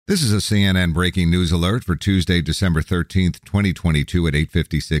This is a CNN breaking news alert for Tuesday, December 13th, 2022 at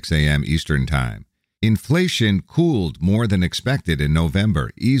 8:56 a.m. Eastern Time. Inflation cooled more than expected in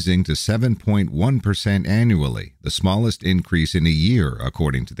November, easing to 7.1% annually, the smallest increase in a year,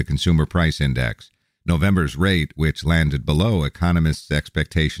 according to the Consumer Price Index. November's rate, which landed below economists'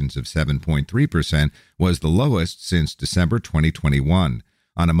 expectations of 7.3%, was the lowest since December 2021.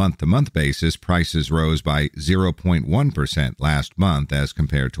 On a month-to-month basis, prices rose by 0.1% last month as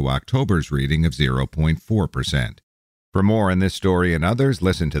compared to October's reading of 0.4%. For more on this story and others,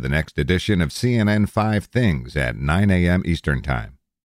 listen to the next edition of CNN 5 Things at 9 a.m. Eastern Time.